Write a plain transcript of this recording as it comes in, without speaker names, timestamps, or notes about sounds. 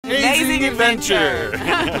Exciting adventure.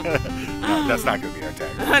 No, that's not going to be our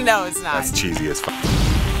tag. No, it's not. That's cheesy as fuck.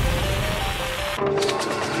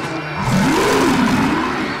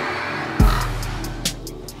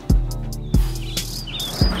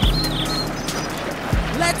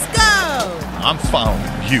 Let's go. I'm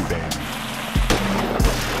following you, baby.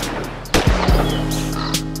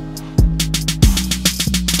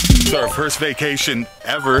 It's our first vacation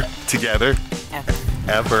ever together.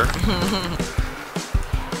 Ever.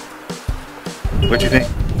 What'd you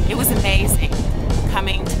think? It was amazing.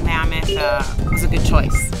 Coming to Mammoth was a good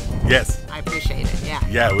choice. Yes. I appreciate it, yeah.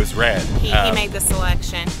 Yeah, it was rad. He made the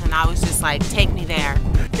selection, and I was just like, take me there.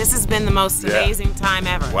 This has been the most amazing time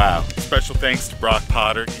ever. Wow. Special thanks to Brock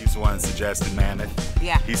Potter. He's the one that suggested Mammoth.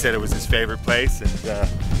 Yeah. He said it was his favorite place, and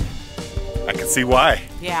I can see why.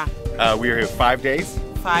 Yeah. We were here 5 days.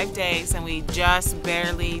 5 days, and we just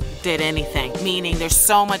barely did anything, meaning there's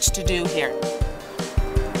so much to do here.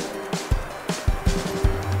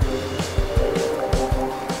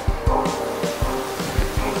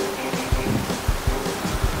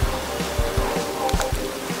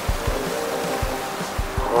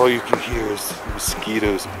 All you can hear is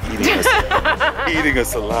mosquitoes eating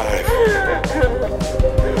us alive.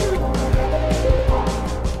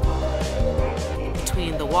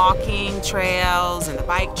 Between the walking trails and the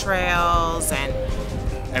bike trails and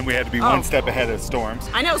we had to be one step ahead of storms.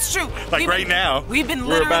 I know, it's true. Like right now,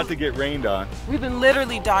 we're about to get rained on. We've been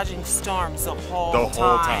literally dodging storms the whole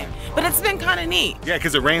time. But it's been kind of neat. Yeah,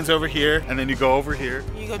 because it rains over here, and then you go over here.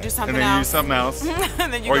 You go do something and then else. You do something else.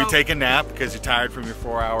 And then or you take a nap because you're tired from your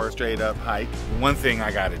 4-hour straight up hike. One thing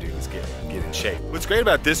I got to do is get in shape. What's great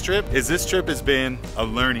about this trip is this trip has been a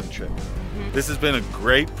learning trip. This has been a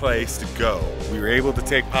great place to go. We were able to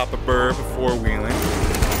take Papa Burb four-wheeling.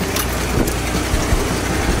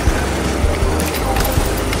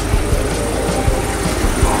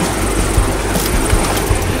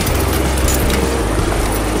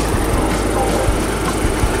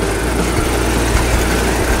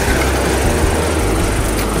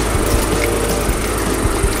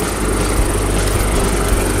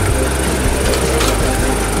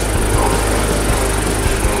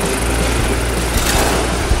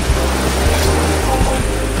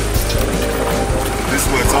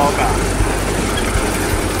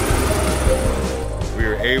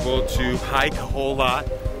 Able to hike a whole lot.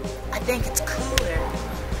 I think it's cooler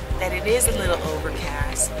that it is a little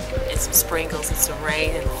overcast and some sprinkles and some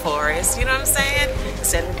rain in the forest, you know what I'm saying?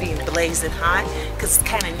 Instead of being blazing hot, because it's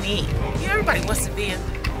kind of neat. You know, everybody wants to be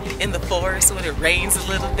in the forest when it rains a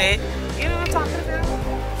little bit. You know what I'm talking about?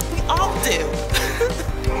 We all do.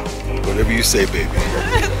 Whatever you say, baby.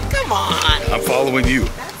 Come on. I'm following you.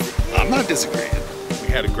 I'm not disagreeing. We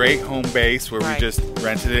had a great home base where we just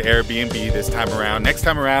rented an Airbnb this time around. Next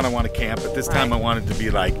time around I want to camp, but this time I wanted to be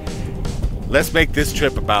like, let's make this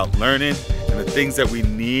trip about learning and the things that we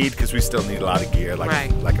need, because we still need a lot of gear, like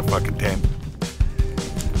a fucking tent.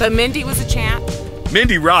 But Min-Dee was a champ.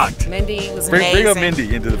 Min-Dee rocked. Min-Dee was amazing. Bring up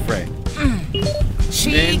Min-Dee into the frame.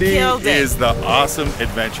 She Min-Dee killed it. Is the awesome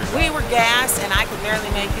adventure. We were gassed and I could barely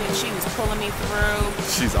make it, and she was pulling me through.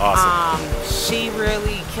 She's awesome. She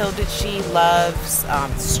really killed it. She loves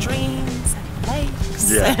streams and lakes.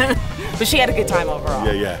 Yeah. But she had a good time overall.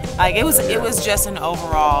 Yeah, yeah. Like it was just an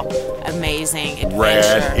overall amazing adventure.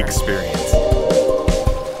 Rad experience.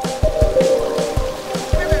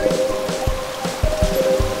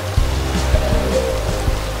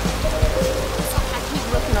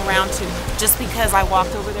 Too, just because I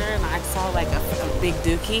walked over there and I saw like a big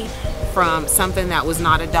dookie from something that was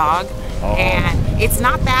not a dog, and it's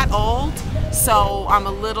not that old, so I'm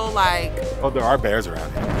a little like, oh, there are bears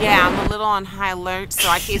around here. Yeah, I'm a little on high alert,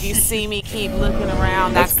 so if you see me keep looking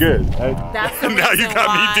around, that's good. That's the now you got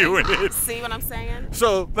why. me doing it. See what I'm saying?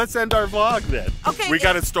 So let's end our vlog then. Okay. We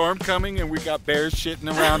got a storm coming and we got bears shitting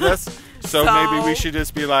around us. So maybe we should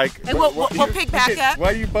just be like, hey, we'll pick back up.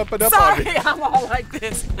 Why are you bumping up Sorry, on me? I'm all like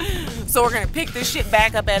this. So we're gonna pick this shit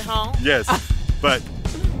back up at home. Yes, but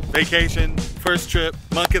vacation, first trip,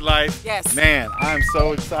 Munk'it life. Yes. Man, I'm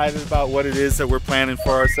so excited about what it is that we're planning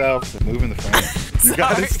for ourselves. And moving the frame. You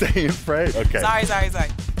gotta stay in frame. Okay. Sorry.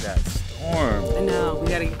 That storm. I know, we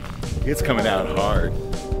gotta. It's coming out hard.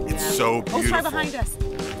 It's so beautiful. Oh, it's right behind us.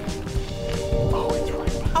 Oh, it's right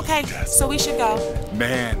behind us. Okay, so we should go.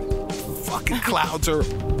 Man. Fucking clouds are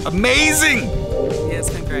amazing. Yeah, it's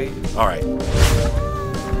been great. All right.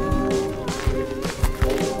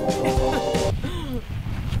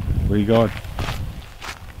 Where are you going?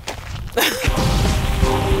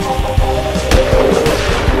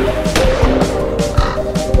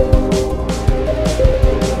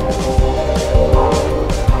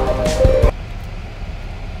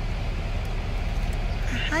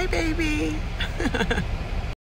 Hi, baby.